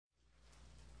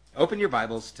Open your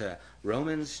Bibles to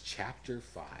Romans chapter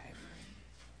 5.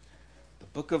 The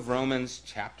book of Romans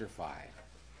chapter 5.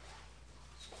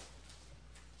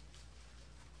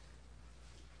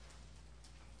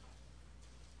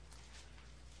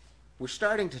 We're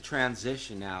starting to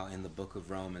transition now in the book of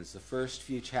Romans. The first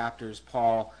few chapters,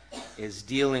 Paul is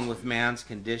dealing with man's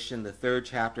condition. The third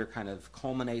chapter kind of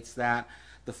culminates that.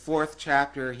 The fourth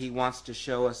chapter, he wants to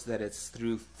show us that it's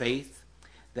through faith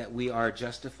that we are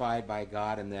justified by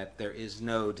God and that there is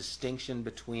no distinction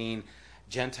between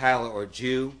Gentile or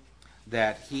Jew,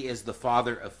 that he is the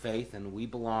father of faith and we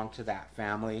belong to that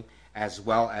family as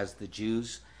well as the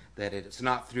Jews, that it's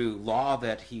not through law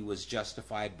that he was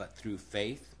justified but through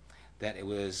faith, that it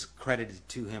was credited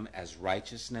to him as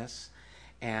righteousness.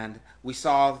 And we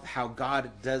saw how God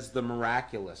does the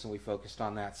miraculous, and we focused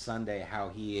on that Sunday, how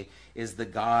he is the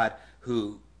God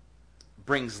who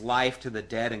brings life to the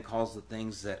dead and calls the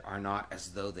things that are not as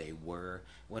though they were.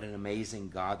 What an amazing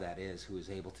God that is, who is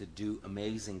able to do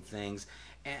amazing things.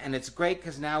 And it's great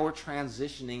because now we're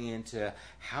transitioning into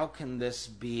how can this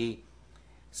be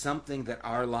something that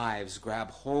our lives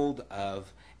grab hold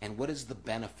of, and what is the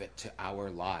benefit to our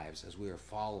lives as we are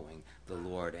following the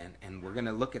Lord. And we're going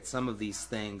to look at some of these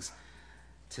things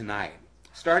tonight.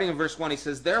 Starting in verse 1, he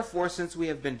says, "Therefore, since we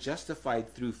have been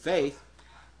justified through faith,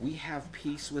 we have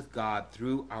peace with God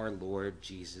through our Lord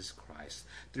Jesus Christ,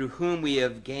 through whom we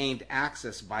have gained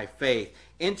access by faith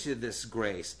into this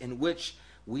grace in which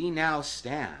we now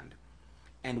stand.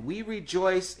 And we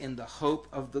rejoice in the hope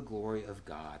of the glory of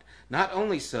God. Not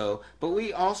only so, but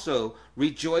we also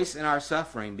rejoice in our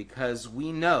suffering because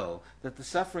we know that the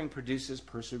suffering produces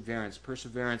perseverance,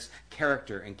 perseverance,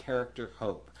 character, and character,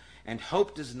 hope. And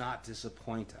hope does not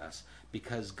disappoint us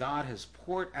because God has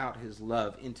poured out his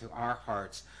love into our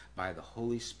hearts by the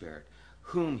Holy Spirit,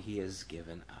 whom he has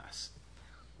given us."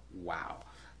 Wow.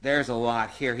 There's a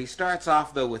lot here. He starts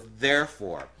off, though, with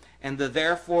therefore. And the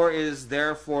therefore is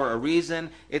there for a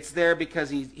reason. It's there because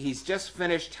he's just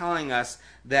finished telling us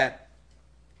that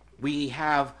we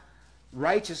have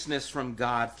righteousness from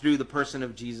God through the person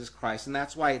of Jesus Christ, and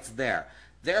that's why it's there.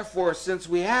 Therefore, since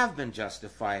we have been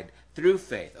justified through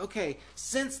faith, okay,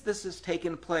 since this has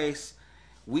taken place,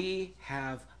 we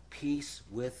have peace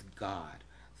with God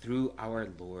through our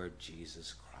Lord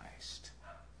Jesus Christ.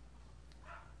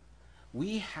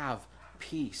 We have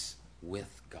peace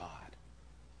with God.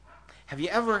 Have you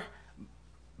ever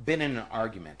been in an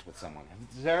argument with someone?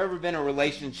 Has there ever been a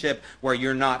relationship where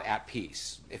you're not at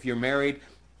peace? If you're married,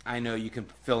 I know you can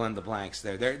fill in the blanks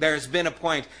there. There's been a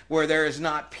point where there is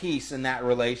not peace in that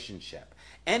relationship.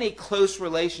 Any close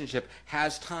relationship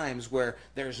has times where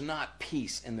there's not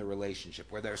peace in the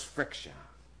relationship, where there's friction.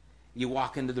 You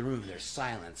walk into the room, there's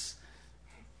silence,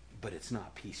 but it's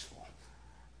not peaceful.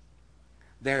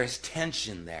 There is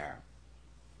tension there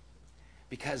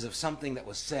because of something that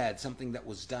was said, something that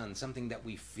was done, something that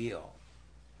we feel.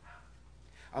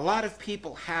 A lot of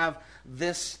people have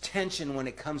this tension when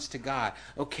it comes to God.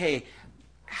 Okay,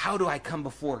 how do I come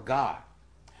before God?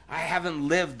 I haven't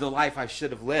lived the life I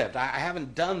should have lived. I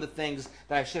haven't done the things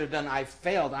that I should have done. I've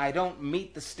failed. I don't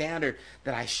meet the standard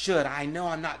that I should. I know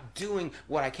I'm not doing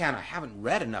what I can. I haven't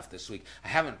read enough this week. I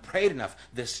haven't prayed enough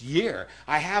this year.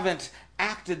 I haven't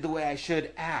acted the way I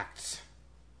should act.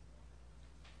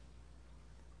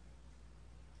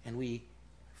 And we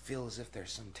feel as if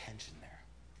there's some tension there.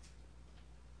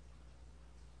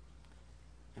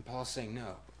 And Paul's saying,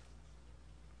 no.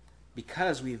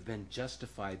 Because we've been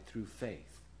justified through faith,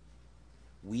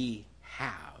 we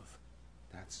have,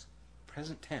 that's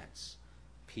present tense,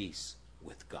 peace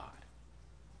with God.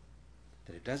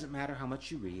 That it doesn't matter how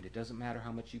much you read, it doesn't matter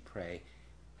how much you pray,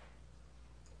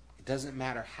 it doesn't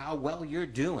matter how well you're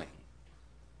doing,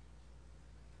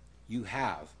 you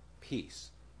have peace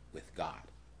with God.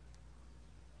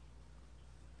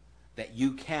 That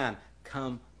you can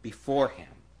come before him.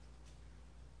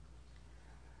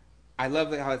 I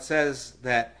love how it says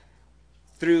that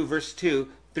through verse 2,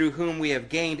 through whom we have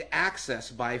gained access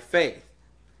by faith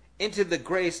into the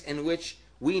grace in which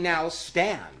we now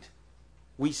stand.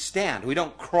 We stand. We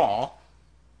don't crawl.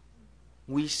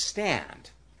 We stand.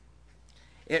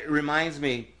 It reminds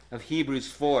me of Hebrews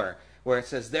 4, where it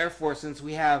says, "Therefore, since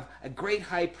we have a great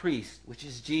high priest, which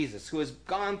is Jesus, who has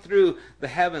gone through the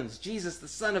heavens, Jesus, the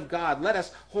Son of God, let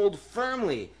us hold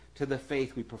firmly to the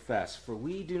faith we profess. For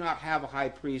we do not have a high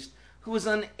priest who is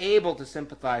unable to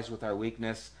sympathize with our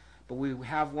weakness, but we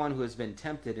have one who has been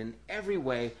tempted in every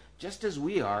way, just as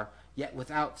we are, yet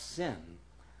without sin.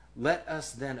 Let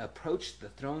us then approach the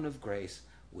throne of grace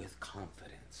with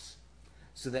confidence,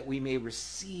 so that we may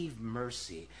receive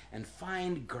mercy and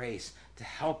find grace to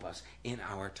help us in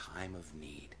our time of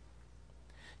need."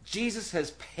 Jesus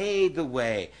has paid the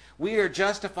way. We are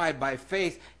justified by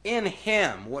faith in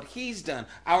him. What he's done,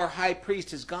 our high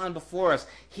priest has gone before us.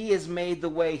 He has made the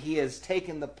way. He has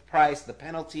taken the price, the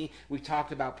penalty. We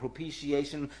talked about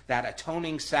propitiation, that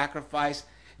atoning sacrifice.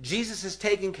 Jesus has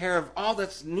taken care of all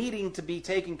that's needing to be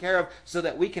taken care of so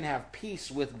that we can have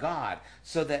peace with God,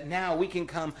 so that now we can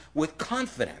come with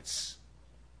confidence.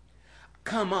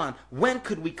 Come on, when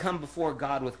could we come before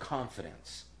God with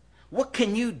confidence? What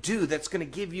can you do that's going to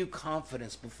give you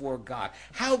confidence before God?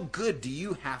 How good do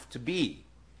you have to be?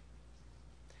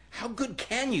 How good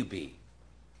can you be?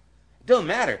 It don't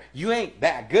matter. You ain't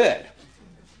that good.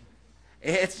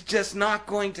 It's just not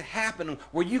going to happen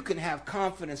where you can have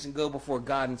confidence and go before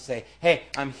God and say, hey,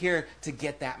 I'm here to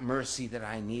get that mercy that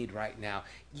I need right now.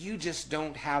 You just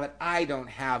don't have it. I don't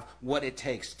have what it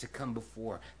takes to come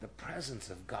before the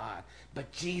presence of God.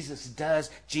 But Jesus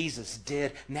does. Jesus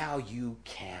did. Now you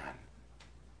can.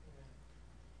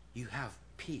 You have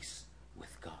peace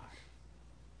with God.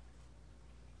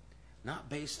 Not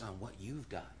based on what you've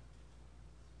done,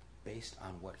 based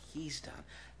on what he's done.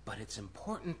 But it's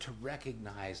important to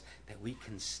recognize that we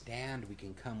can stand, we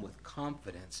can come with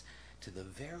confidence to the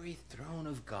very throne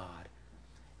of God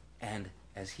and,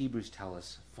 as Hebrews tell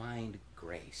us, find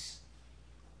grace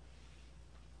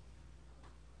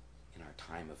in our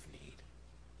time of need.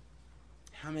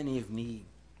 How many of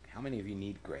you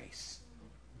need grace?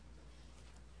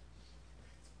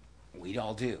 We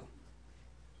all do.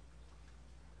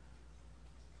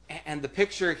 And the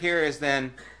picture here is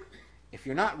then, if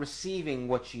you're not receiving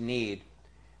what you need,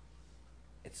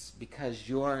 it's because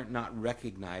you're not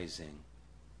recognizing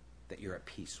that you're at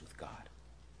peace with God.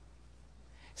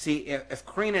 See, if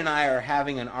Karina and I are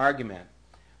having an argument,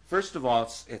 first of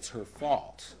all, it's her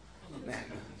fault.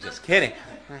 Just kidding.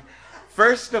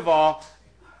 First of all,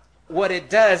 what it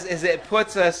does is it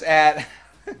puts us at...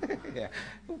 yeah.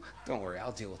 Don't worry,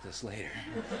 I'll deal with this later.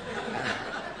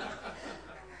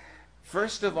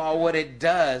 First of all, what it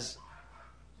does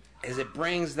is it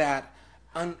brings that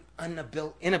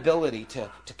inability to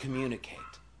communicate.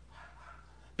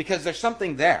 Because there's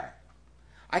something there.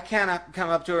 I cannot come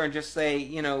up to her and just say,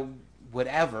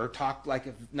 whatever, talk like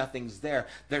if nothing's there.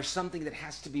 There's something that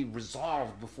has to be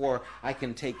resolved before I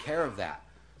can take care of that.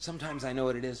 Sometimes I know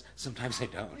what it is, sometimes I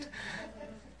don't.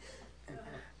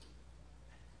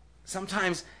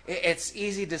 Sometimes it's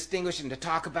easy to distinguish and to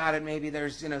talk about it. Maybe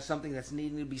there's something that's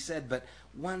needing to be said, but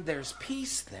when there's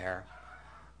peace there,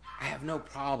 I have no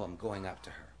problem going up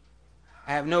to her.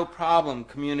 I have no problem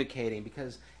communicating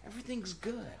because everything's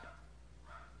good.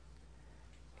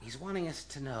 He's wanting us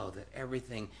to know that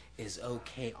everything is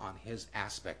okay on his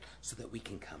aspect so that we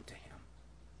can come to him.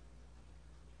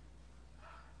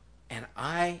 And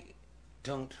I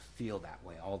don't feel that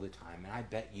way all the time, and I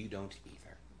bet you don't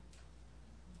either.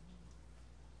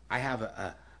 I have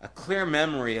a clear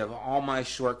memory of all my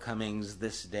shortcomings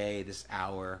this day, this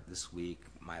hour, this week,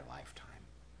 my lifetime.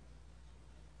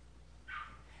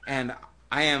 And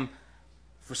I am,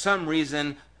 for some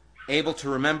reason, able to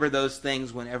remember those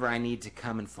things whenever I need to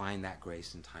come and find that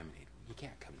grace and time and need. You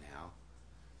can't come now.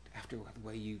 After the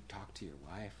way you talk to your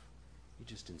wife, you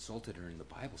just insulted her in the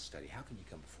Bible study. How can you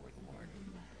come before the Lord?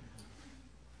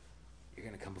 You're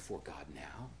going to come before God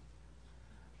now?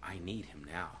 I need him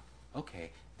now.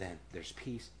 Okay, then there's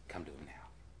peace. Come to him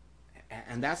now.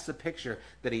 And that's the picture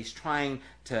that he's trying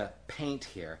to paint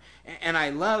here. And I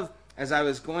love, as I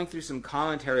was going through some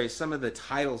commentaries, some of the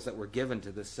titles that were given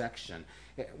to this section.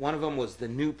 One of them was The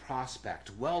New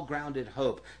Prospect, Well-Grounded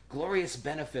Hope, Glorious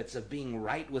Benefits of Being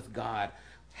Right with God,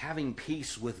 Having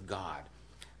Peace with God.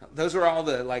 Those were all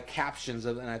the captions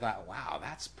of, and I thought, wow,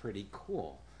 that's pretty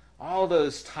cool. All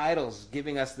those titles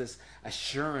giving us this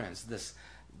assurance, this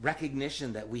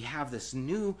recognition that we have this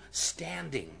new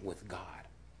standing with God.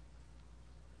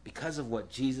 Because of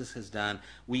what Jesus has done,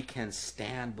 we can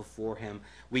stand before him.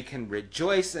 We can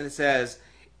rejoice, and it says,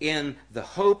 in the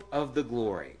hope of the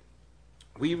glory.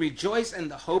 We rejoice in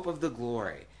the hope of the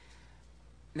glory.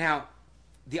 Now,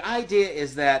 the idea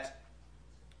is that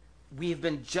we've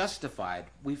been justified.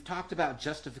 We've talked about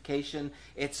justification.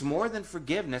 It's more than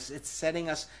forgiveness. It's setting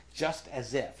us just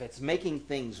as if. It's making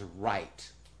things right,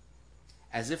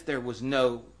 as if there was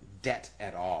no debt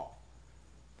at all.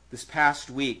 This past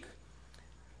week,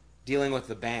 dealing with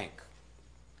the bank,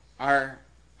 our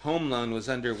home loan was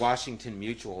under Washington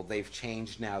Mutual. They've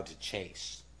changed now to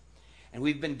Chase. And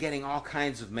we've been getting all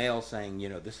kinds of mail saying,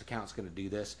 this account's going to do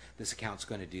this account's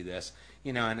going to do this.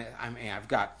 And I've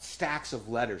got stacks of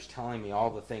letters telling me all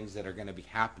the things that are going to be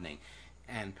happening.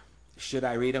 And should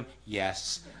I read them?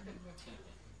 Yes.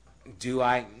 Do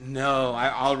I? No.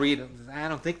 I'll read them. I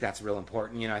don't think that's real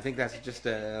important. I think that's just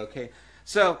okay.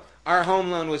 So our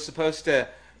home loan was supposed to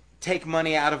take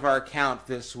money out of our account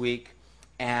this week,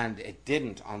 and it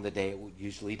didn't on the day it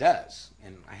usually does.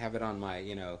 And I have it on my,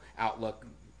 Outlook,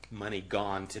 money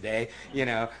gone today,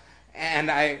 And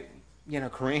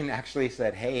Corrine actually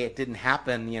said, hey, it didn't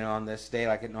happen, on this day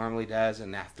like it normally does.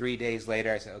 And now 3 days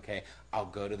later, I said, okay, I'll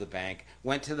go to the bank.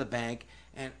 Went to the bank,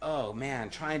 and oh man,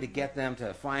 trying to get them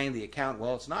to find the account.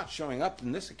 Well, it's not showing up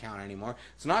in this account anymore.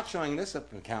 It's not showing this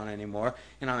account anymore.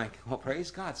 And I'm like, well,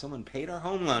 praise God, someone paid our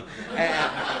home loan.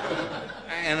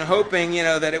 And hoping,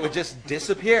 that it would just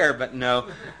disappear. But no,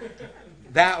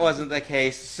 that wasn't the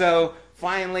case. So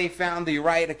finally found the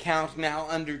right account now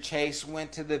under Chase,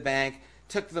 went to the bank,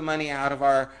 took the money out of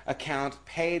our account,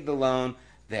 paid the loan.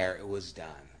 There, it was done.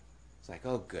 It's like,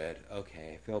 oh, good.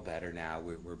 Okay, I feel better now.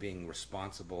 We're being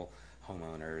responsible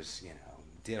homeowners,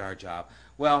 did our job.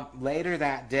 Well, later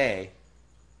that day,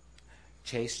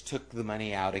 Chase took the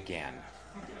money out again.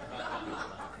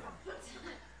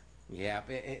 Yeah,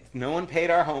 no one paid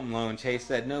our home loan. Chase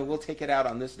said, no, we'll take it out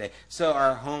on this day. So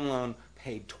our home loan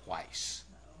paid twice.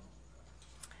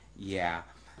 Yeah.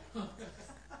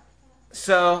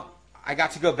 So I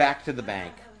got to go back to the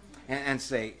bank and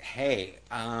say, hey,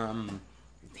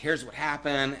 here's what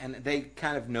happened. And they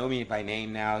kind of know me by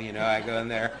name now. I go in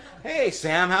there, hey,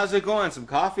 Sam, how's it going? Some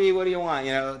coffee? What do you want?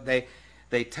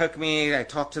 They took me. I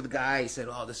talked to the guy. He said,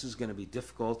 oh, this is going to be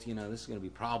difficult. This is going to be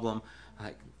a problem.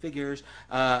 Like, figures.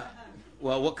 Well,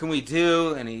 what can we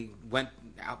do? And he went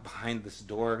out behind this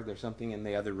door. There's something in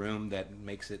the other room that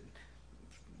makes it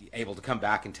able to come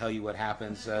back and tell you what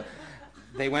happens.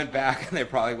 They went back, and they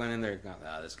probably went in there,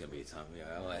 oh, this is going to be something.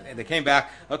 And they came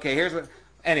back, okay, here's what.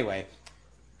 Anyway,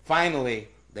 finally,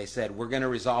 they said, we're going to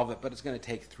resolve it, but it's going to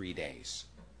take 3 days.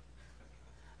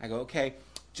 I go, okay,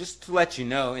 just to let you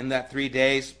know, in that 3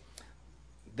 days,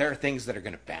 there are things that are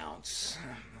going to bounce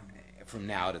from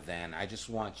now to then. I just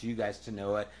want you guys to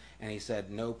know it. And he said,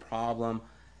 no problem.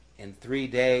 In 3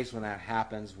 days, when that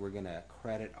happens, we're going to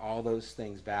credit all those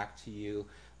things back to you.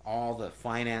 All the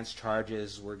finance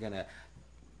charges, we're going to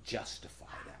justify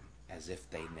them as if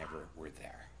they never were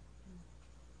there.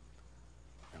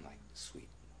 I'm like, sweet.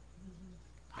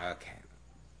 Okay,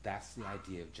 that's the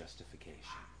idea of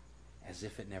justification. As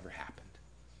if it never happened.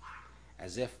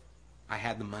 As if I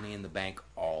had the money in the bank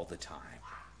all the time.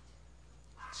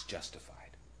 It's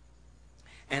justified.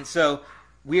 And so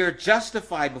we are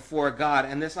justified before God.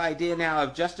 And this idea now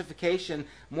of justification,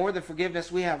 more than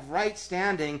forgiveness, we have right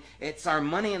standing. It's our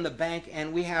money in the bank,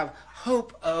 and we have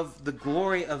hope of the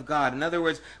glory of God. In other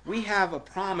words, we have a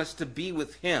promise to be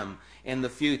with Him in the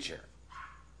future.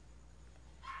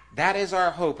 That is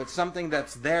our hope. It's something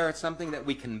that's there. It's something that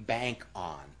we can bank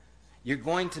on. You're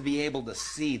going to be able to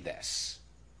see this.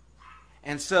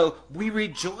 And so we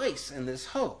rejoice in this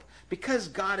hope. Because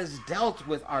God has dealt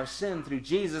with our sin through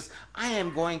Jesus, I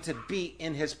am going to be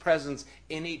in His presence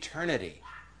in eternity.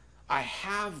 I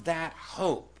have that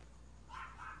hope.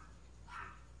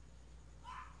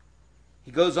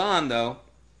 He goes on, though,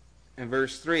 in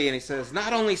verse 3, and he says,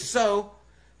 not only so,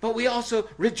 but we also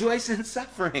rejoice in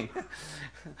suffering.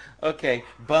 Okay,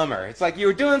 bummer. It's like you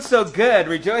were doing so good,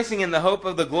 rejoicing in the hope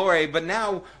of the glory, but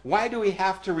now why do we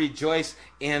have to rejoice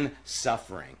in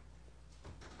suffering?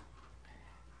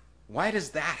 Why does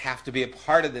that have to be a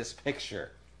part of this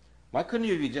picture? Why couldn't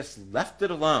you just left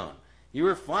it alone? You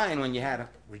were fine when you had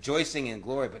rejoicing in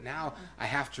glory, but now I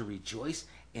have to rejoice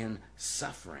in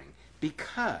suffering.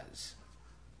 Because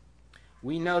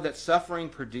we know that suffering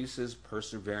produces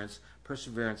perseverance,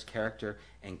 perseverance character,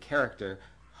 and character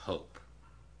hope.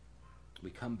 We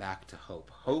come back to hope.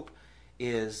 Hope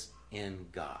is in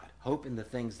God. Hope in the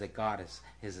things that God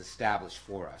has established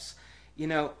for us.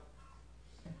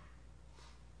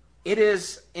 It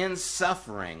is in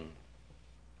suffering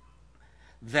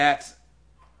that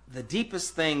the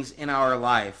deepest things in our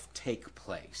life take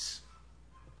place.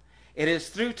 It is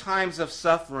through times of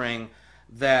suffering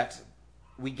that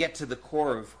we get to the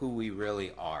core of who we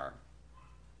really are.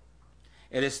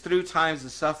 It is through times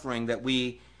of suffering that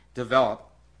we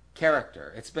develop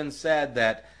character. It's been said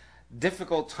that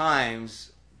difficult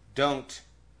times don't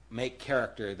make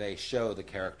character, they show the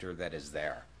character that is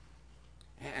there.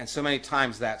 And so many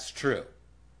times that's true.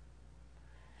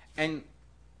 And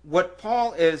what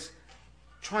Paul is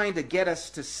trying to get us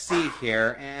to see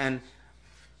here, and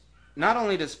not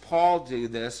only does Paul do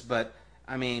this, but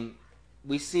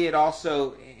we see it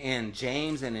also in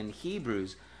James and in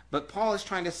Hebrews, but Paul is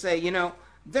trying to say,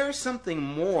 there's something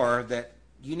more that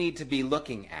you need to be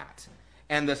looking at.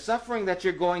 And the suffering that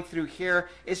you're going through here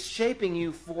is shaping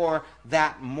you for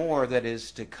that more that is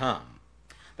to come.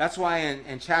 That's why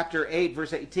in chapter 8,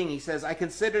 verse 18, he says, I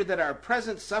consider that our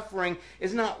present suffering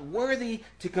is not worthy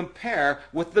to compare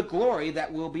with the glory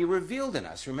that will be revealed in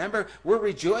us. Remember, we're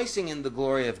rejoicing in the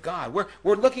glory of God. We're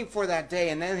looking for that day.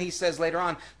 And then he says later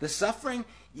on, the suffering,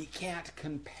 you can't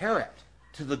compare it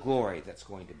to the glory that's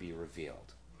going to be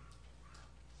revealed.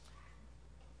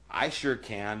 I sure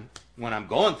can when I'm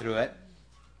going through it.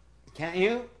 Can't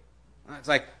you? It's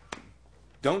like,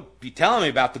 don't be telling me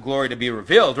about the glory to be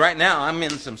revealed. Right now, I'm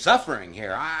in some suffering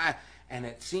here. And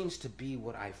it seems to be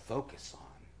what I focus on.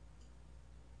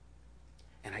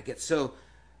 And I get so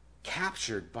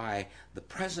captured by the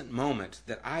present moment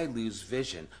that I lose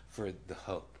vision for the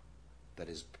hope that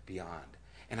is beyond.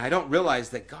 And I don't realize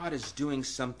that God is doing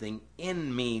something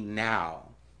in me now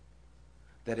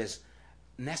that is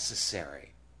necessary,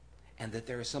 and that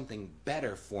there is something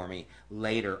better for me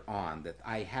later on, that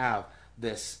I have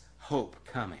this hope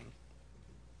coming.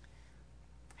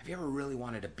 Have you ever really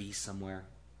wanted to be somewhere?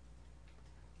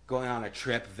 Going on a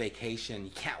trip, vacation,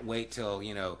 you can't wait till,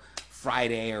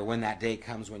 Friday or when that day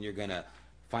comes when you're going to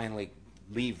finally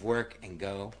leave work and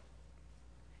go.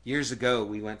 Years ago,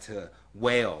 we went to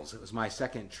Wales. It was my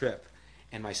second trip,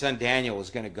 and my son Daniel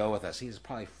was going to go with us. He was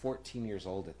probably 14 years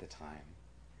old at the time.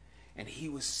 And he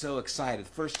was so excited. The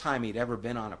first time he'd ever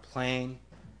been on a plane.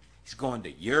 He's going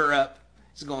to Europe.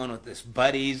 He's going with his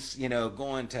buddies,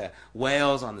 going to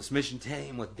Wales on this mission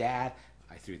team with Dad.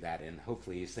 I threw that in.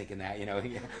 Hopefully he's thinking that,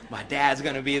 my dad's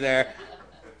going to be there.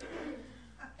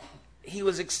 He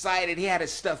was excited. He had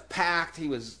his stuff packed. He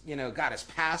was, got his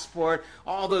passport.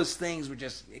 All those things were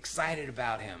just excited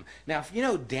about him. Now, if you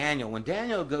know Daniel, when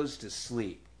Daniel goes to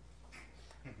sleep,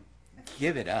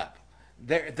 give it up.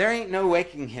 There ain't no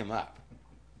waking him up.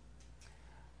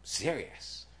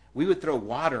 Serious. We would throw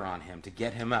water on him to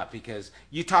get him up because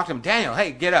you talk to him, Daniel,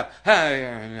 hey, get up.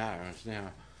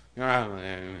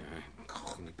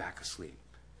 Back asleep.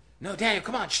 No, Daniel,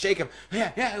 come on, shake him.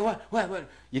 Yeah, what?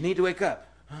 You need to wake up.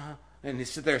 And he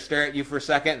sit there, stare at you for a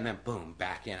second, and then boom,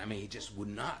 back in. I mean, he just would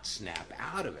not snap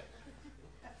out of it.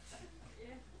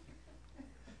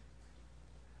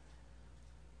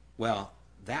 Well,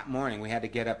 that morning we had to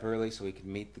get up early so we could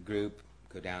meet the group,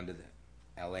 go down to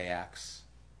the LAX.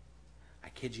 I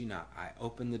kid you not, I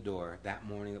opened the door that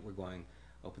morning that we're going,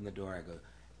 open the door, I go,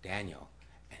 Daniel,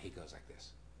 and he goes like this.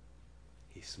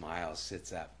 He smiles,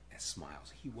 sits up, and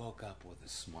smiles. He woke up with a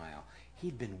smile.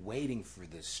 He'd been waiting for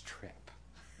this trip.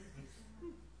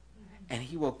 And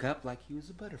he woke up like he was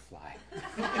a butterfly.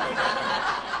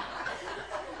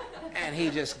 And he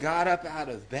just got up out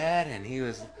of bed, and he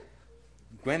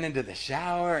went into the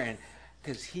shower, and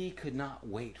because he could not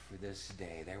wait for this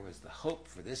day. There was the hope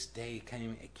for this day.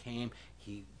 It came.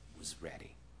 He was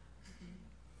ready.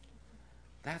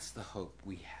 That's the hope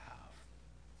we have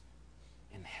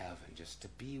in heaven, just to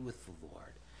be with the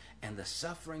Lord. And the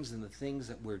sufferings and the things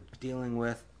that we're dealing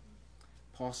with,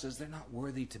 Paul says they're not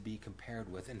worthy to be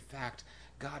compared with. In fact,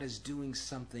 God is doing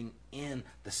something in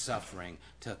the suffering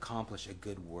to accomplish a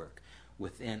good work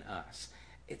within us.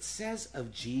 It says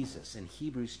of Jesus in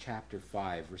Hebrews chapter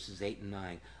 5, verses 8 and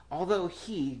 9, although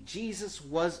Jesus,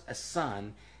 was a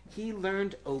son, he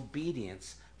learned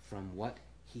obedience from what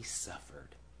he suffered.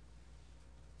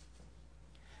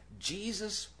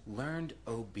 Jesus learned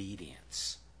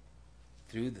obedience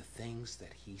through the things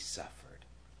that he suffered.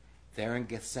 There in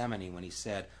Gethsemane when he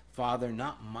said, Father,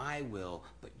 not my will,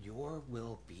 but your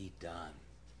will be done.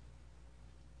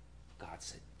 God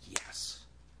said, yes.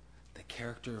 The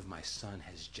character of my son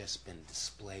has just been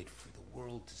displayed for the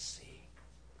world to see.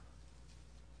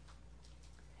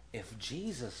 If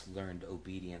Jesus learned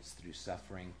obedience through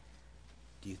suffering,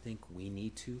 do you think we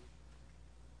need to?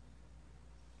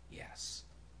 Yes.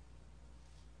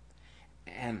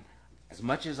 And as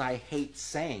much as I hate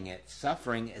saying it,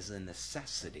 suffering is a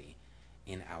necessity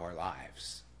in our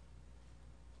lives.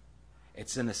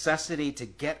 It's a necessity to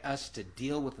get us to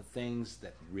deal with the things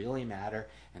that really matter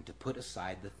and to put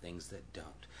aside the things that don't.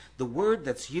 The word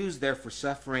that's used there for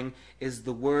suffering is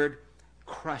the word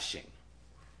crushing.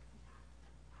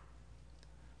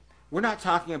 We're not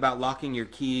talking about locking your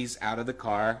keys out of the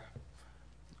car,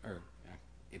 or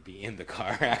it'd be in the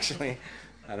car, actually.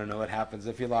 I don't know what happens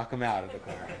if you lock them out of the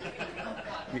car.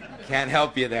 Can't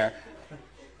help you there.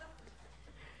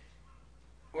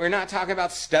 We're not talking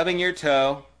about stubbing your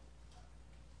toe.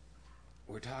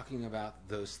 We're talking about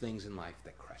those things in life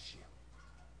that crush you.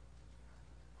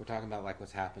 We're talking about like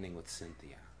what's happening with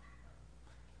Cynthia.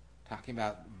 Talking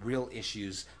about real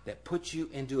issues that put you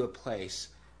into a place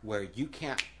where you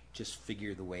can't just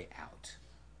figure the way out.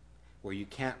 Where you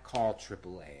can't call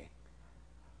AAA.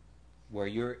 where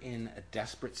you're in a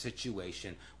desperate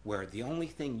situation where the only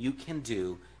thing you can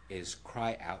do is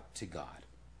cry out to God,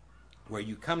 where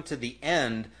you come to the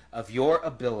end of your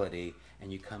ability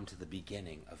and you come to the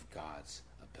beginning of God's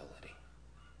ability.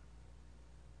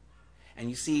 And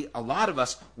you see, a lot of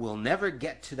us will never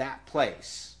get to that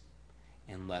place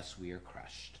unless we are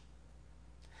crushed.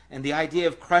 And the idea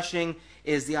of crushing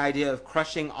is the idea of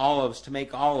crushing olives to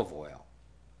make olive oil.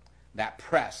 That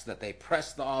press, that they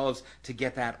press the olives to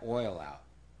get that oil out.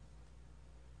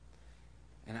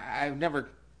 And I've never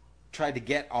tried to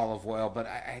get olive oil, but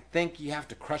I think you have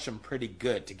to crush them pretty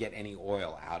good to get any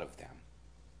oil out of them.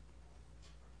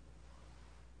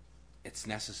 It's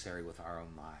necessary with our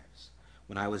own lives.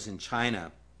 When I was in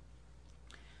China,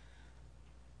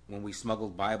 when we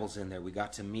smuggled Bibles in there, we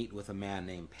got to meet with a man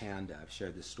named Panda. I've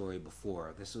shared this story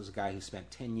before. This was a guy who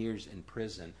spent 10 years in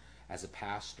prison as a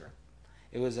pastor.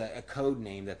 It was a code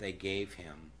name that they gave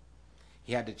him.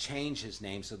 He had to change his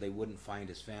name so they wouldn't find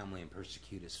his family and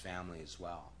persecute his family as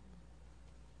well.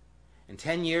 And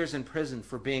 10 years in prison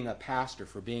for being a pastor,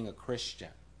 for being a Christian.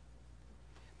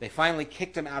 They finally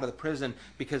kicked him out of the prison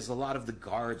because a lot of the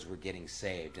guards were getting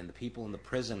saved, and the people in the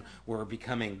prison were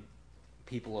becoming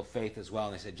people of faith as well.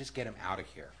 And they said, just get him out of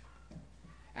here.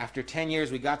 After 10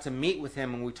 years, we got to meet with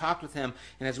him, and we talked with him.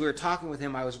 And as we were talking with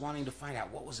him, I was wanting to find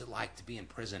out, what was it like to be in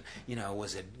prison?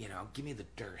 Was it, give me the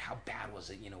dirt. How bad was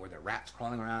it? Were there rats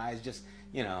crawling around? I was just,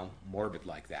 morbid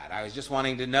like that. I was just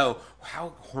wanting to know,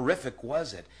 how horrific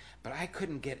was it? But I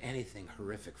couldn't get anything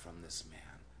horrific from this man.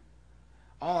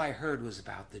 All I heard was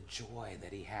about the joy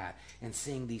that he had in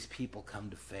seeing these people come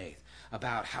to faith,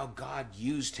 about how God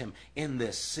used him in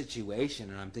this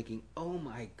situation. And I'm thinking, oh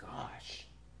my gosh.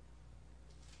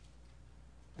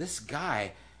 This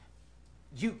guy,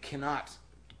 you cannot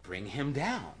bring him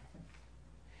down.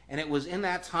 And it was in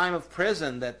that time of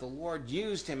prison that the Lord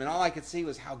used him, and all I could see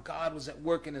was how God was at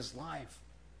work in his life.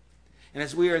 And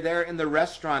as we were there in the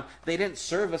restaurant, they didn't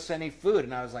serve us any food.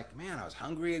 And I was like, man, I was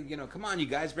hungry. Come on, you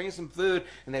guys, bring us some food.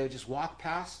 And they would just walk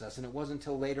past us. And it wasn't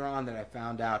until later on that I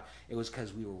found out it was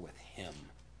because we were with him.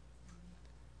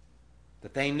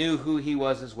 That they knew who he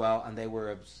was as well, and they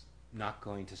were not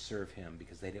going to serve him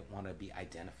because they didn't want to be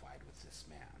identified with this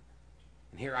man.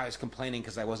 And here I was complaining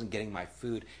because I wasn't getting my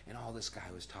food, and all this guy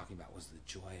was talking about was the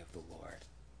joy of the Lord.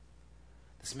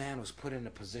 This man was put in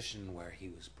a position where he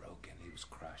was broken, he was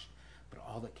crushed, but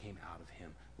all that came out of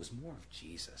him was more of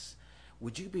Jesus.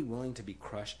 Would you be willing to be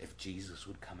crushed if Jesus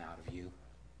would come out of you?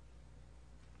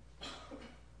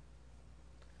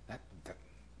 That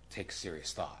takes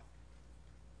serious thought.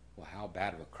 Well, how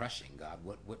bad of a crushing, God?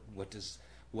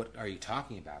 What are you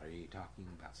talking about? Are you talking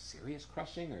about serious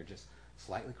crushing or just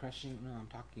slightly crushing? No, I'm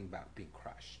talking about being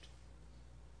crushed.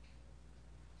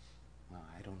 Well,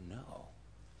 I don't know.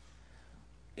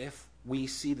 If we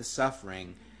see the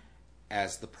suffering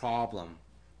as the problem,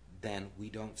 then we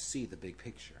don't see the big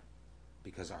picture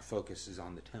because our focus is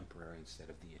on the temporary instead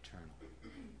of the eternal.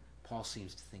 Paul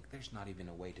seems to think there's not even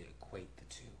a way to equate the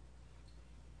two.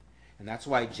 And that's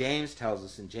why James tells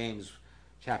us in James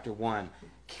chapter 1,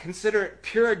 consider it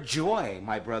pure joy,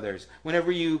 my brothers,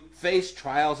 whenever you face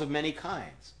trials of many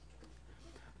kinds.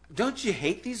 Don't you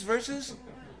hate these verses?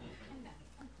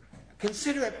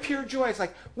 Consider it pure joy. It's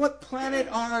like, what planet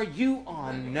are you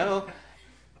on? No,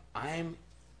 I'm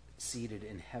seated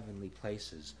in heavenly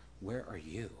places. Where are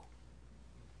you?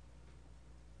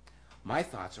 My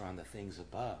thoughts are on the things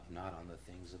above, not on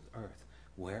the things of earth.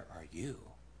 Where are you?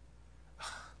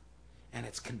 And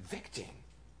it's convicting.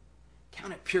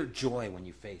 Count it pure joy when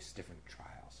you face different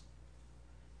trials.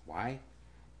 Why?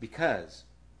 Because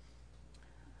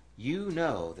you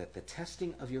know that the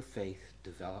testing of your faith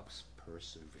develops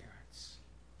perseverance.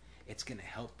 It's going to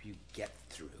help you get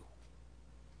through.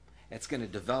 It's going to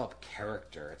develop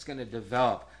character. It's going to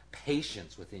develop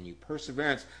patience within you.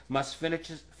 Perseverance must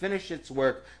finish its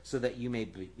work so that you may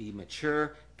be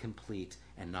mature, complete,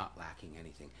 and not lacking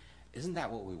anything. Isn't that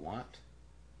what we want?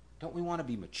 Don't we want to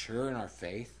be mature in our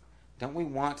faith? Don't we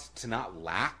want to not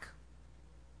lack?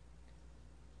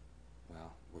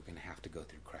 Well, we're going to have to go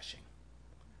through crushing.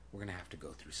 We're going to have to go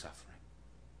through suffering.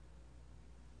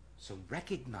 So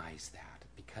recognize that,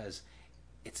 because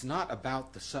it's not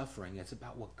about the suffering, it's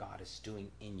about what God is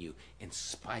doing in you in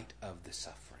spite of the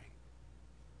suffering.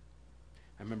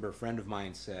 I remember a friend of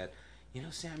mine said,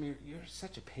 Sam, you're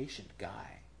such a patient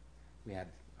guy.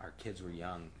 Our kids were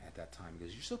young at that time. He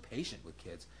goes, you're so patient with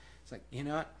kids. It's like, you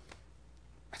know what?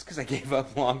 That's because I gave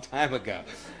up a long time ago.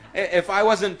 If I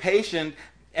wasn't patient,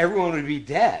 everyone would be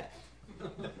dead.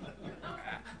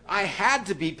 I had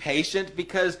to be patient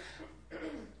because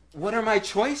what are my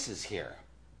choices here?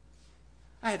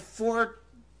 I had 4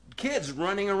 kids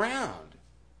running around.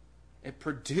 It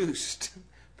produced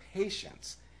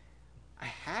patience. I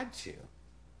had to.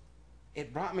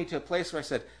 It brought me to a place where I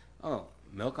said, oh,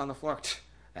 milk on the floor?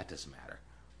 That doesn't matter.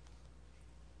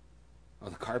 Oh,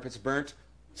 the carpet's burnt?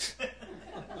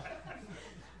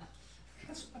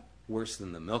 It's worse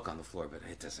than the milk on the floor, but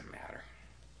it doesn't matter.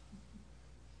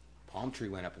 Palm tree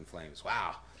went up in flames.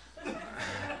 Wow.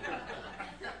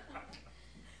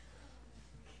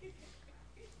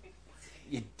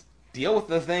 You deal with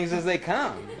the things as they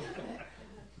come.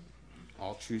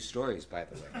 All true stories, by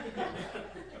the way.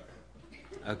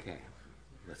 Okay,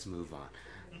 let's move on.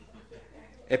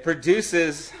 It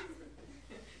produces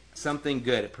something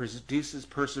good. It produces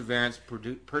perseverance.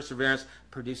 Perseverance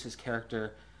produces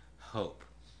character, hope.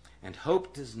 And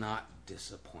hope does not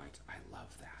disappoint. I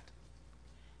love that.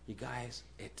 You guys,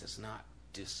 it does not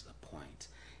disappoint.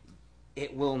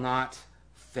 It will not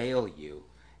fail you.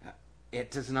 It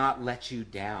does not let you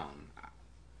down.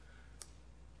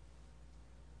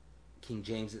 King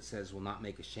James, it says, will not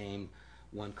make ashamed.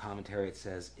 One commentary, it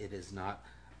says, it is not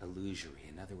illusory.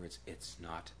 In other words, it's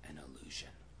not an illusion.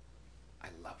 I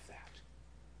love that.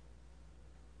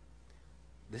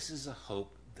 This is a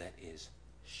hope that is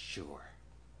sure.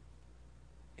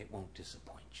 It won't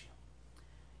disappoint you.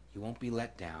 You won't be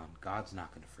let down. God's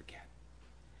not going to forget.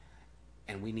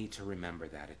 And we need to remember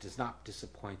that. It does not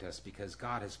disappoint us because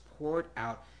God has poured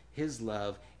out his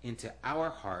love into our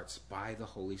hearts by the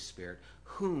Holy Spirit,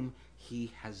 whom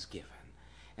he has given.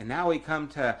 And now we come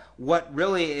to what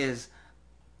really is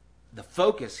the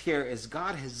focus here is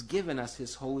God has given us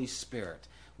his Holy Spirit.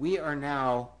 We are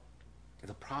now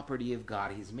the property of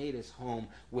God. He's made his home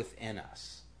within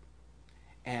us.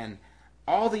 And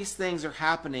all these things are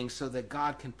happening so that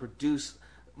God can produce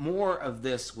more of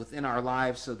this within our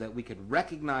lives so that we could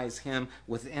recognize him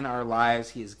within our lives.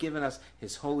 He has given us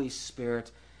his Holy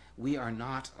Spirit. We are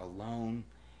not alone.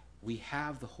 We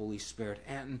have the Holy Spirit.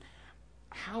 And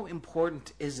how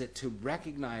important is it to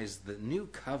recognize the new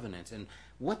covenant? And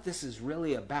what this is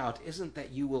really about isn't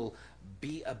that you will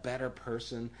be a better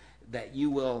person, that you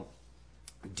will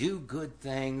do good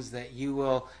things, that you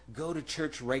will go to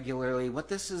church regularly. What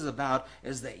this is about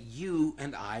is that you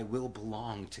and I will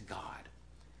belong to God.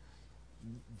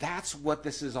 That's what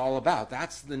this is all about.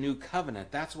 That's the new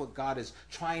covenant. That's what God is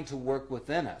trying to work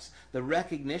within us. The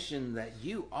recognition that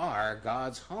you are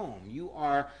God's home. You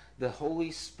are the Holy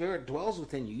Spirit dwells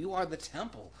within you. You are the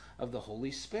temple of the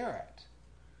Holy Spirit.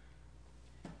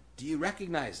 Do you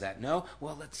recognize that? No?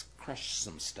 Well, let's crush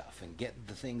some stuff and get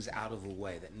the things out of the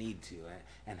way that need to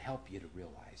and help you to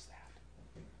realize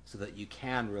that so that you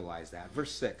can realize that.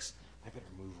 Verse 6. I better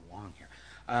move along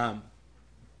here.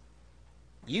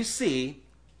 You see,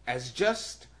 at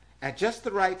just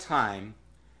the right time,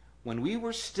 when we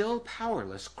were still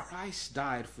powerless, Christ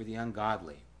died for the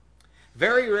ungodly.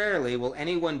 Very rarely will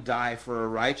anyone die for a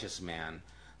righteous man,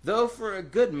 though for a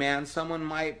good man someone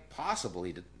might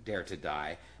possibly dare to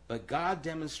die. But God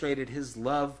demonstrated his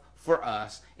love for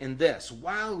us in this: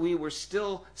 while we were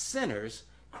still sinners,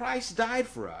 Christ died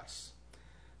for us.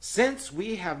 Since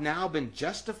we have now been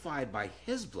justified by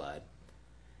his blood,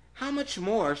 how much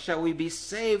more shall we be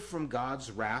saved from God's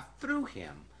wrath through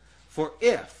him? For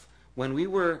if, when we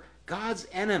were God's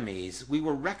enemies, we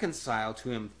were reconciled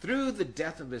to him through the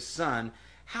death of his Son,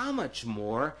 how much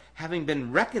more, having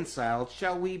been reconciled,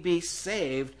 shall we be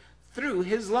saved through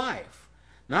his life?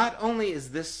 Not only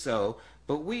is this so,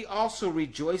 but we also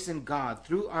rejoice in God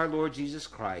through our Lord Jesus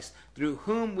Christ, through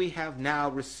whom we have now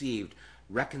received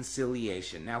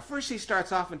reconciliation. Now, first he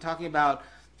starts off in talking about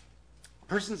a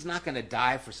person's not going to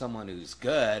die for someone who's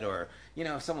good, or,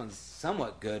 if someone's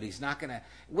somewhat good, he's not going to...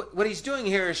 What he's doing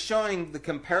here is showing the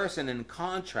comparison and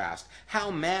contrast,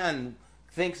 how man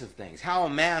thinks of things, how a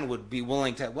man would be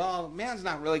willing to... Well, man's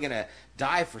not really going to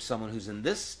die for someone who's in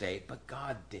this state, but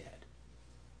God did.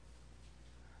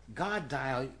 God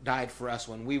died for us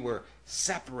when we were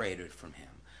separated from him.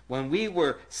 When we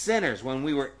were sinners, when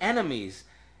we were enemies,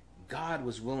 God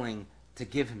was willing to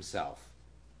give himself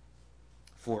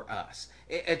for us.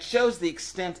 It shows the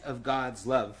extent of God's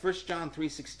love. 1 John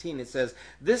 3:16, it says,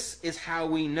 "This is how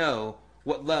we know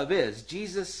what love is.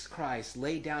 Jesus Christ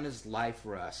laid down his life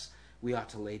for us. We ought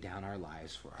to lay down our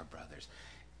lives for our brothers."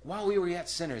 While we were yet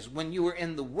sinners, when you were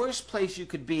in the worst place you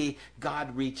could be,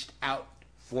 God reached out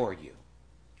for you.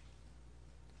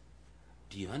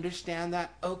 Do you understand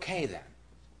that? Okay then.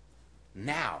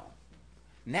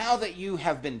 Now that you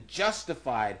have been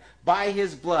justified by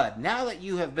his blood, now that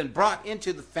you have been brought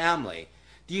into the family,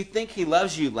 do you think he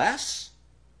loves you less?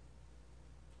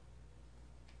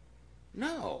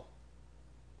 No.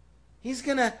 He's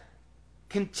going to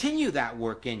continue that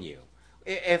work in you.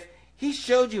 If He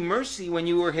showed you mercy when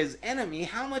you were his enemy.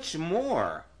 How much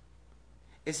more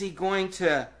is he going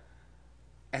to,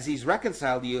 as he's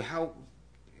reconciled you,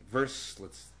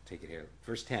 let's take it here,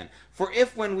 verse 10. For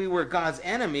if when we were God's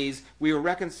enemies, we were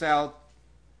reconciled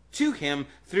to him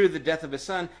through the death of his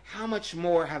son, how much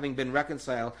more, having been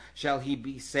reconciled, shall he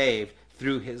be saved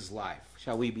through his life?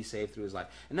 Shall we be saved through his life?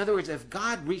 In other words, if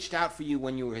God reached out for you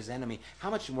when you were his enemy, how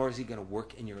much more is he going to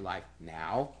work in your life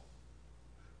now?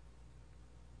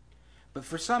 But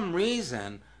for some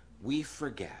reason, we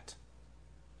forget.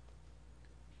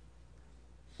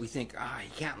 We think, he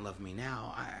can't love me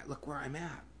now. Look where I'm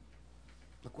at.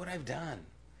 Look what I've done.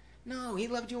 No, he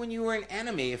loved you when you were an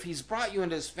enemy. If he's brought you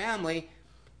into his family,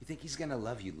 you think he's going to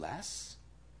love you less?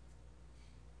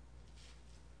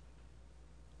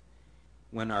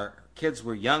 When our kids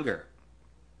were younger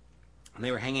and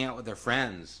they were hanging out with their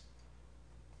friends,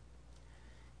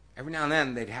 every now and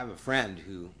then they'd have a friend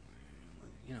who,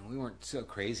 we weren't so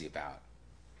crazy about.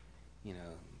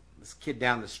 This kid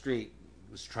down the street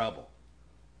was trouble.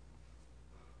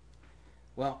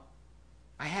 Well,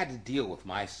 I had to deal with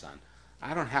my son.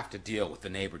 I don't have to deal with the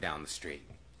neighbor down the street.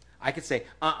 I could say,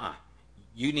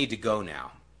 you need to go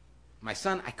now. My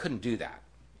son, I couldn't do that.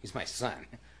 He's my son.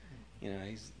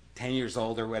 He's 10 years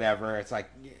old or whatever. It's like,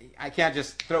 I can't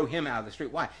just throw him out of the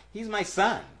street. Why? He's my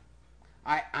son.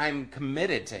 I'm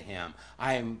committed to him.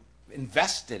 I'm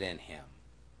invested in him.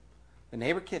 The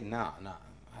neighbor kid, no,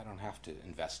 I don't have to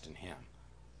invest in him.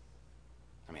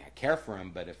 I mean, I care for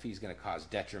him, but if he's going to cause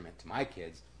detriment to my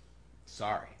kids,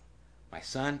 sorry. My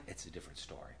son, it's a different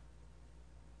story.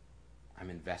 I'm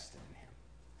invested in him.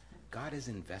 God is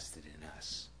invested in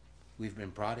us. We've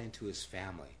been brought into his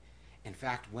family. In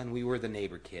fact, when we were the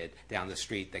neighbor kid down the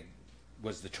street that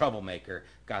was the troublemaker,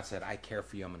 God said, I care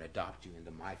for you. I'm going to adopt you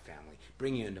into my family,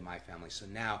 bring you into my family. So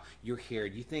now you're here.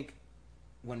 Do you think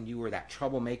when you were that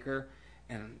troublemaker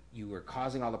and you were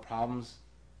causing all the problems,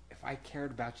 if I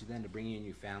cared about you then to bring you in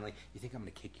your family, you think I'm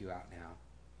going to kick you out now?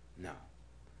 No.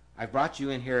 I brought you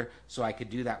in here so I could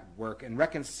do that work. And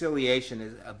reconciliation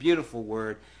is a beautiful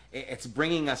word. It's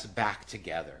bringing us back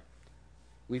together.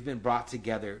 We've been brought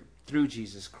together through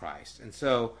Jesus Christ. And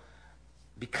so,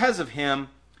 because of him,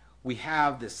 we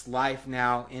have this life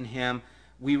now in him.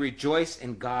 We rejoice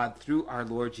in God through our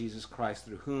Lord Jesus Christ,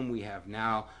 through whom we have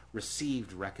now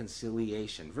received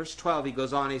reconciliation. Verse 12, he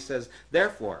goes on, he says,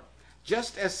 therefore,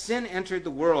 just as sin entered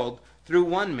the world through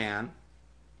one man,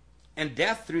 and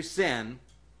death through sin,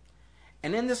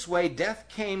 and in this way death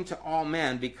came to all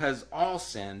men because all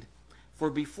sinned. For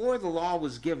before the law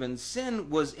was given, sin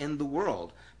was in the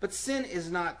world. But sin is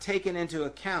not taken into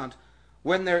account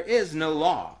when there is no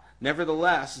law.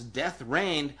 Nevertheless, death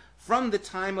reigned from the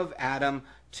time of Adam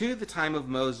to the time of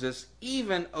Moses,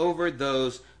 even over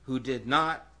those who did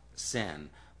not sin,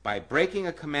 by breaking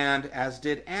a command, as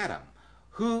did Adam,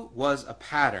 who was a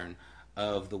pattern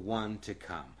of the one to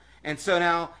come. And so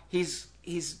now he's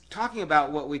talking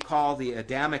about what we call the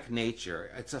Adamic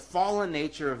nature. It's a fallen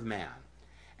nature of man.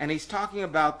 And he's talking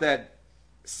about that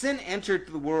sin entered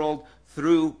the world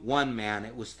through one man.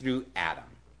 It was through Adam.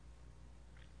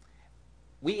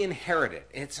 We inherit it.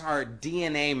 It's our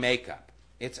DNA makeup.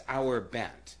 It's our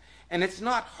bent. And it's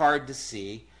not hard to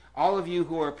see. All of you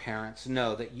who are parents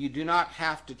know that you do not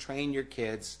have to train your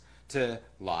kids to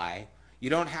lie. You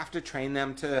don't have to train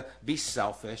them to be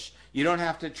selfish. You don't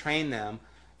have to train them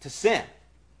to sin.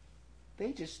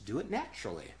 They just do it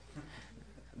naturally.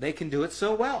 They can do it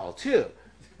so well, too.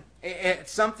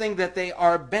 It's something that they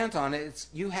are bent on.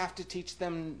 You have to teach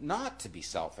them not to be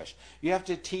selfish. You have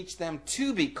to teach them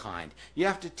to be kind. You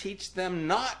have to teach them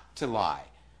not to lie.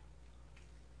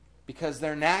 Because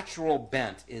their natural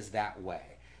bent is that way.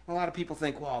 A lot of people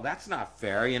think, well, that's not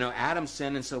fair. Adam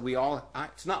sinned, and so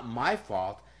it's not my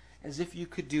fault. As if you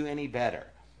could do any better.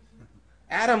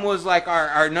 Adam was like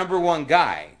our number one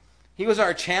guy. He was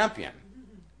our champion.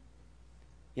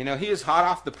 He was hot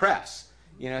off the press.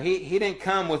 He didn't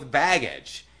come with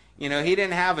baggage. He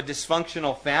didn't have a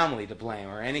dysfunctional family to blame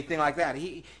or anything like that.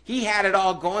 He had it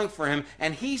all going for him,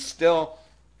 and he still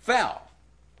fell.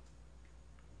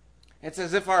 It's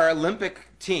as if our Olympic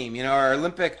team, our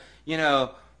Olympic,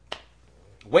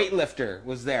 weightlifter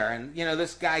was there. And,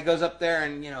 this guy goes up there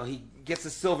and, he gets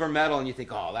a silver medal, and you think,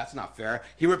 oh, that's not fair.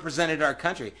 He represented our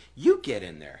country. You get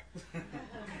in there.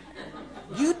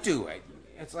 You do it.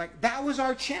 It's like, that was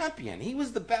our champion. He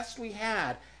was the best we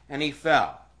had, and he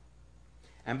fell.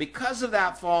 And because of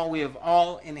that fall, we have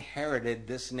all inherited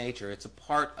this nature. It's a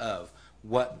part of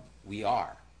what we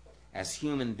are as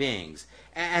human beings.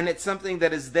 And it's something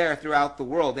that is there throughout the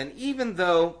world. And even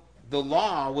though the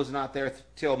law was not there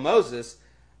till Moses,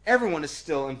 everyone is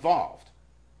still involved.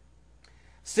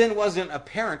 Sin wasn't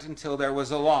apparent until there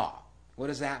was a law. What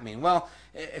does that mean? Well,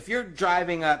 if you're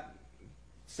driving up,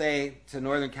 say, to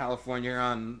Northern California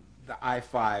on the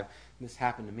I-5, this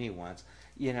happened to me once,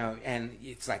 and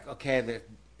it's like, okay,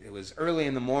 it was early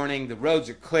in the morning, the roads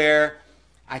are clear,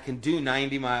 I can do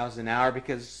 90 miles an hour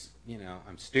because,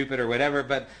 I'm stupid or whatever,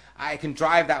 but I can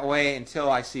drive that way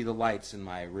until I see the lights in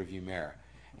my rearview mirror.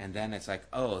 And then it's like,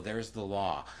 oh, there's the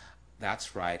law.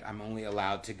 That's right, I'm only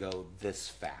allowed to go this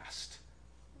fast.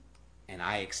 And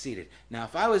I exceeded. Now,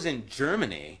 if I was in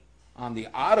Germany on the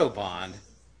Autobahn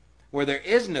where there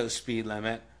is no speed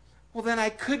limit, well, then I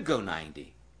could go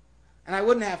 90. And I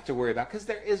wouldn't have to worry about it because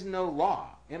there is no law.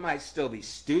 It might still be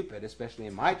stupid, especially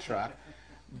in my truck,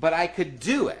 but I could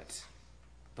do it.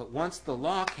 But once the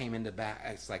law came into back,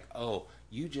 it's like, oh,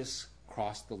 you just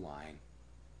crossed the line.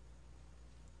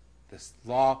 This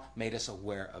law made us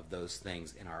aware of those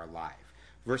things in our life.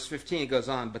 Verse 15, it goes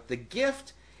on, but the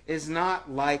gift is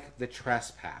not like the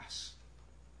trespass.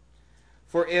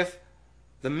 For if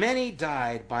the many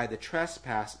died by the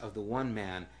trespass of the one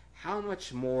man, how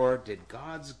much more did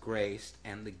God's grace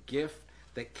and the gift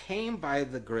that came by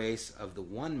the grace of the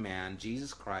one man,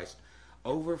 Jesus Christ,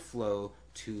 overflow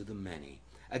to the many?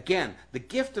 Again, the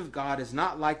gift of God is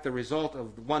not like the result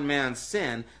of one man's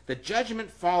sin. The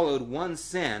judgment followed one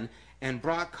sin and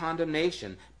brought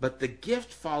condemnation, but the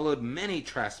gift followed many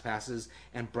trespasses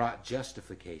and brought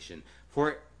justification.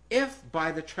 For if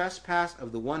by the trespass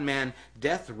of the one man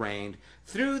death reigned,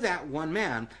 through that one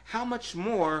man, how much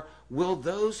more will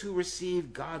those who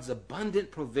receive God's abundant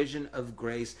provision of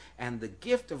grace and the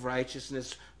gift of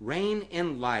righteousness reign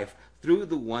in life through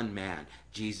the one man,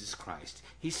 Jesus Christ?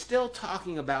 He's still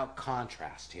talking about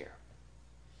contrast here.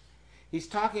 He's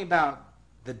talking about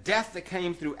the death that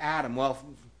came through Adam. Well,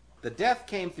 the death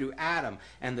came through Adam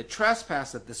and the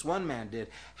trespass that this one man did.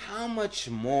 How much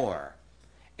more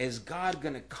is God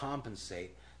going to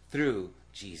compensate through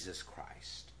Jesus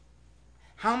Christ?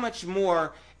 How much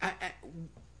more?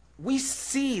 We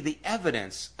see the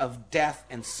evidence of death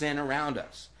and sin around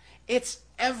us. It's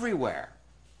everywhere.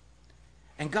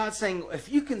 And God's saying,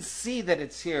 if you can see that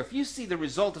it's here, if you see the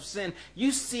result of sin,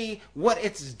 you see what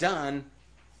it's done,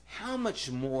 how much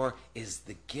more is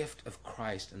the gift of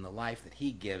Christ and the life that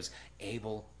he gives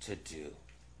able to do?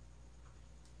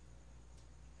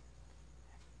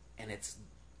 And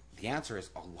the answer is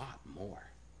a lot more.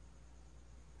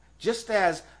 Just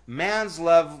as man's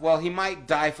love, well, he might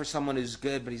die for someone who's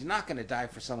good, but he's not going to die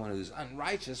for someone who's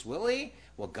unrighteous, will he?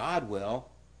 Well, God will.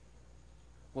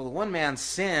 Well, the one man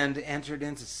sinned, entered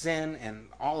into sin, and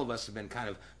all of us have been kind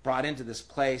of brought into this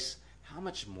place. How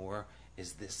much more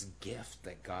is this gift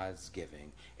that God's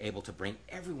giving able to bring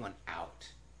everyone out?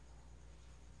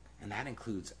 And that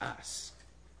includes us.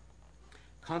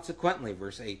 Consequently,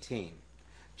 verse 18,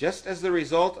 just as the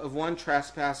result of one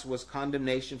trespass was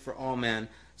condemnation for all men,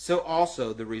 so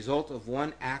also the result of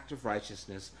one act of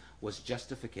righteousness was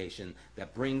justification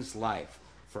that brings life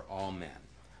for all men.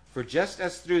 For just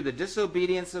as through the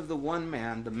disobedience of the one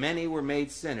man the many were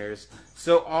made sinners,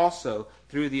 so also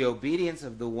through the obedience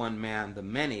of the one man the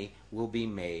many will be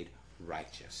made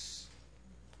righteous.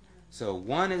 So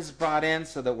one is brought in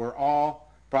so that we're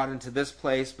all brought into this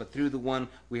place, but through the one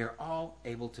we are all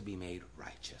able to be made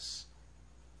righteous.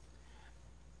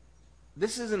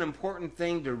 This is an important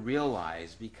thing to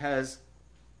realize because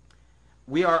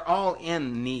we are all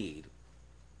in need.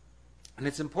 And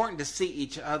it's important to see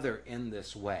each other in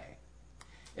this way.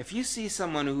 If you see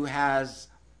someone who has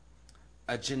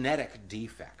a genetic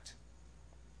defect,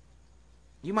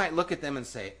 you might look at them and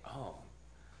say, oh,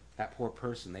 that poor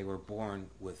person, they were born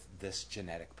with this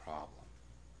genetic problem.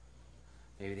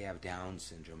 Maybe they have Down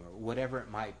syndrome or whatever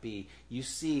it might be. You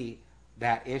see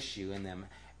that issue in them.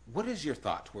 What is your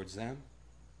thought towards them?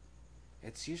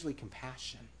 It's usually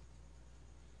compassion.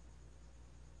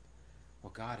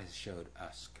 Well, God has showed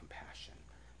us compassion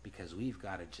because we've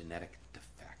got a genetic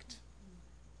defect.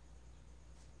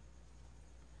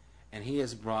 And he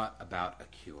has brought about a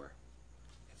cure.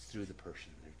 It's through the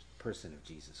person of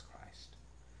Jesus Christ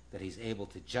that he's able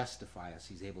to justify us.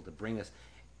 He's able to bring us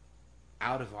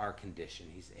out of our condition.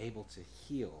 He's able to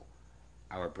heal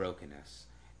our brokenness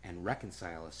and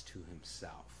reconcile us to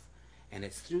himself. And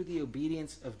it's through the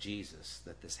obedience of Jesus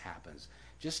that this happens.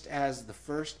 Just as the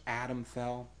first Adam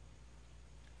fell,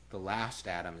 the last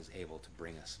Adam is able to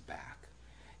bring us back.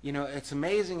 You know, it's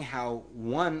amazing how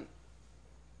one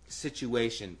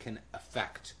situation can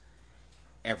affect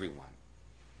everyone.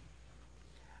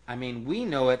 I mean, we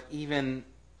know it even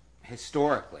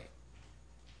historically.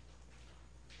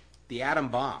 The atom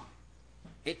bomb,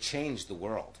 it changed the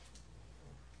world.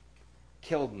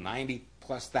 Killed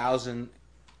 90,000+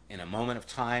 in a moment of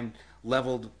time,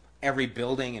 leveled every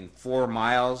building in 4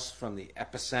 miles from the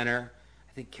epicenter.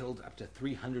 I think killed up to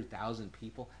 300,000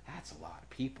 people. That's a lot of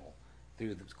people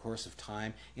through the course of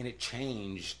time, and it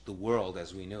changed the world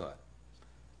as we knew it.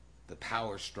 The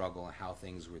power struggle and how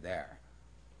things were there.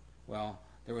 Well,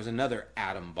 there was another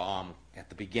atom bomb at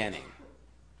the beginning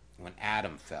when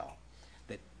Adam fell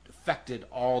that affected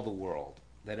all the world,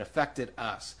 that affected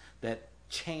us, that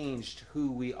changed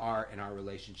who we are in our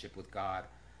relationship with God.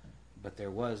 But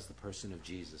there was the person of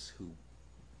Jesus who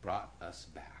brought us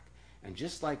back. And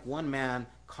just like one man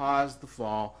caused the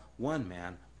fall, one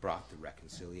man brought the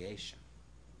reconciliation.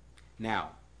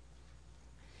 Now,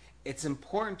 it's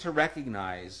important to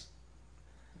recognize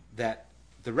that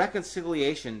the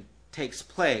reconciliation takes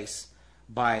place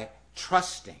by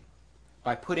trusting,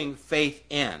 by putting faith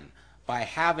in, by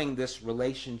having this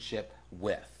relationship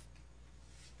with.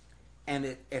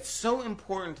 And it's so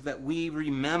important that we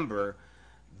remember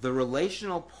the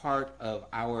relational part of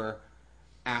our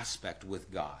aspect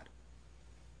with God.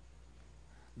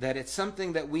 That it's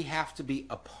something that we have to be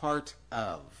a part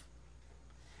of.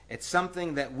 It's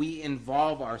something that we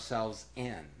involve ourselves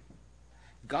in.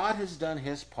 God has done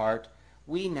his part.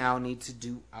 We now need to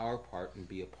do our part and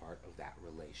be a part of that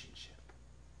relationship.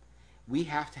 We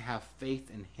have to have faith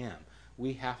in him.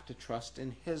 We have to trust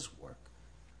in his work.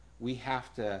 We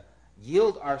have to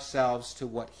yield ourselves to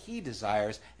what he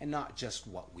desires and not just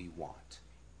what we want.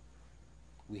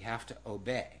 We have to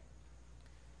obey.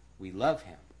 We love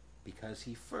him because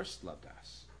he first loved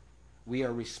us. We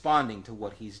are responding to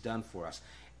what he's done for us.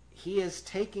 He is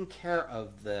taking care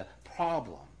of the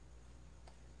problem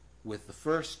with the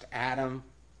first Adam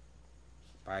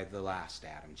by the last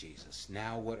Adam, Jesus.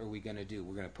 Now what are we going to do?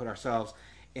 We're going to put ourselves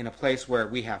in a place where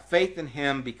we have faith in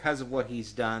him because of what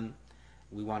he's done.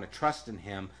 We want to trust in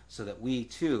him so that we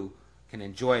too can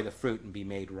enjoy the fruit and be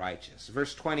made righteous.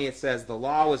 Verse 20, it says, the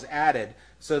law was added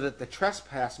so that the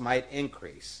trespass might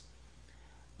increase.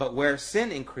 But where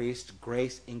sin increased,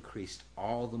 grace increased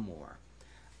all the more.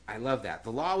 I love that.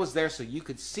 The law was there so you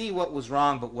could see what was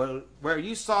wrong, but where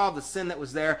you saw the sin that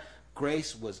was there,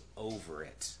 grace was over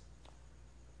it.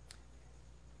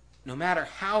 No matter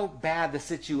how bad the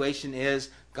situation is,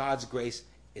 God's grace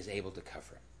is able to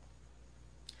cover it.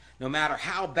 No matter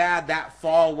how bad that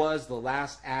fall was, the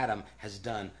last Adam has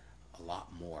done a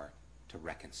lot more to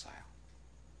reconcile.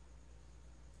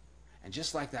 And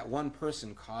just like that one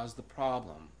person caused the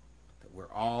problem that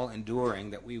we're all enduring,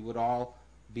 that we would all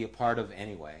be a part of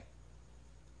anyway,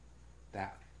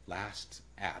 that last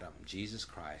Adam, Jesus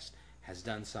Christ, has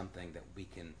done something that we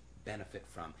can benefit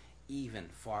from, even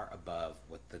far above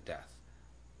what the death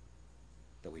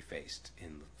that we faced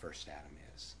in the first Adam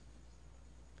is.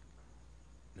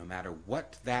 No matter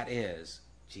what that is,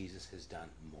 Jesus has done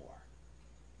more.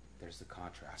 There's the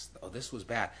contrast. Oh, this was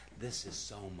bad. This is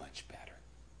so much better.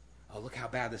 Oh, look how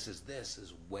bad this is. This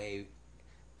is way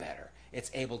better.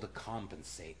 It's able to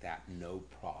compensate that, no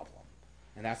problem.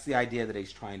 And that's the idea that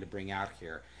he's trying to bring out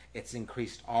here. It's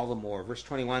increased all the more. Verse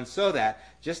 21, so that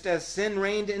just as sin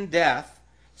reigned in death,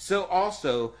 so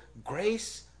also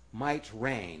grace might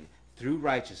reign through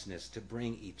righteousness to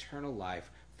bring eternal life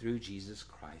through Jesus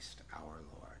Christ our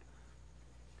Lord.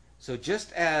 So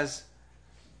just as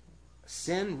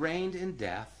sin reigned in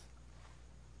death,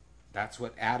 that's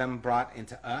what Adam brought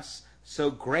into us,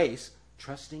 so grace,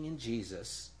 trusting in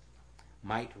Jesus,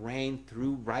 might reign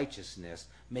through righteousness,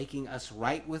 making us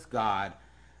right with God,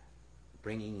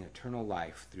 bringing eternal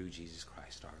life through Jesus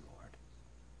Christ our Lord.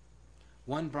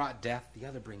 One brought death, the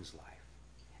other brings life,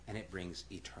 and it brings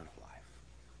eternal life.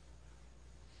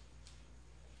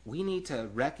 We need to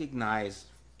recognize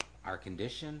our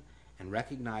condition and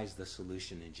recognize the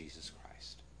solution in Jesus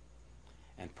Christ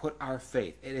and put our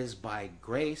faith. It is by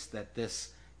grace that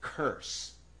this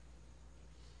curse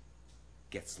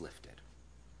gets lifted.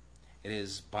 It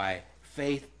is by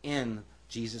faith in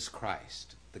Jesus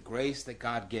Christ, the grace that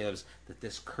God gives, that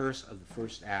this curse of the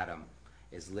first Adam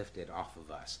is lifted off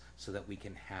of us so that we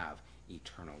can have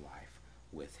eternal life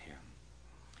with him.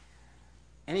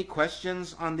 Any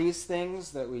questions on these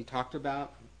things that we talked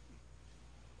about?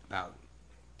 About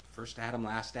first Adam,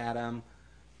 last Adam,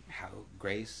 how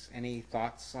grace, any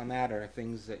thoughts on that or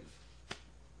things that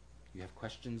you have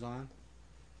questions on?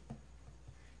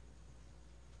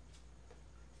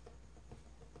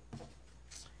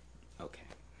 Okay.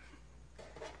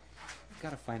 I've got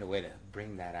to find a way to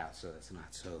bring that out so it's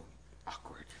not so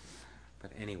awkward.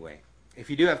 But anyway, if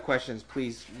you do have questions,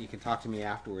 please, you can talk to me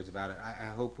afterwards about it. I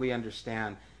hope we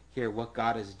understand here what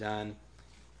God has done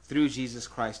through Jesus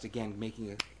Christ, again,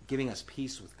 giving us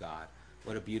peace with God.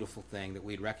 What a beautiful thing that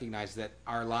we'd recognize that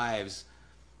our lives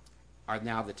are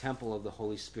now the temple of the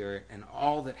Holy Spirit, and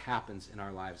all that happens in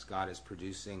our lives, God is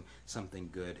producing something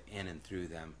good in and through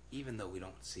them, even though we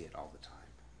don't see it all the time.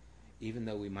 Even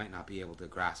though we might not be able to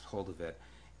grasp hold of it,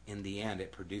 in the end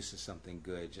it produces something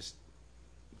good, just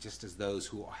as those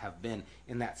who have been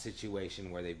in that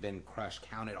situation where they've been crushed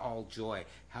count it all joy.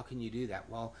 How can you do that?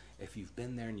 Well, if you've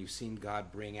been there and you've seen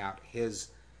God bring out his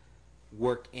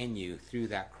work in you through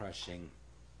that crushing,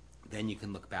 then you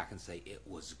can look back and say it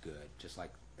was good, just like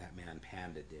that man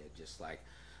Panda did, just like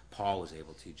Paul was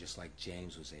able to, just like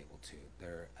James was able to.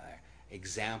 There are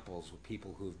examples of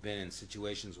people who have been in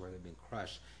situations where they've been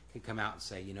crushed can come out and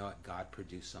say, you know what, God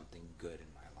produced something good in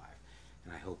my life.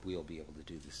 And I hope we'll be able to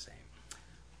do the same.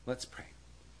 Let's pray.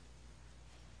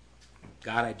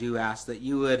 God, I do ask that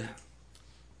you would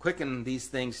quicken these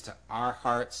things to our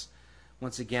hearts.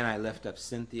 Once again, I lift up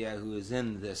Cynthia, who is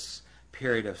in this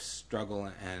period of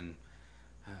struggle and,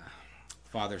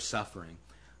 Father, suffering.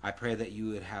 I pray that you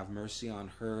would have mercy on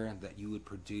her, and that you would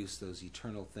produce those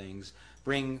eternal things.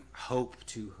 Bring hope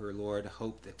to her, Lord,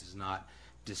 hope that does not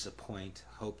disappoint,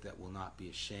 hope that will not be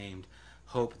ashamed,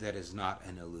 hope that is not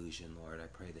an illusion, Lord. I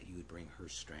pray that you would bring her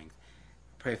strength.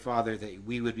 I pray, Father, that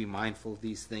we would be mindful of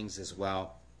these things as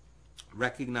well.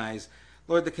 Recognize,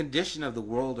 Lord, the condition of the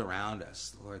world around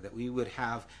us, Lord, that we would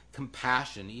have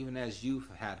compassion, even as you've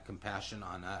had compassion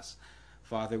on us.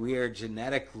 Father, we are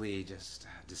genetically just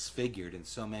disfigured in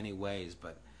so many ways,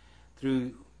 but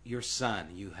through your Son,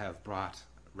 you have brought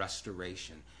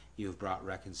restoration. You have brought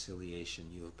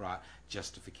reconciliation. You have brought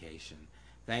justification.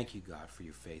 Thank you, God, for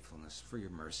your faithfulness, for your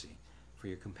mercy, for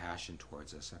your compassion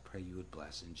towards us. I pray you would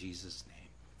bless in Jesus' name.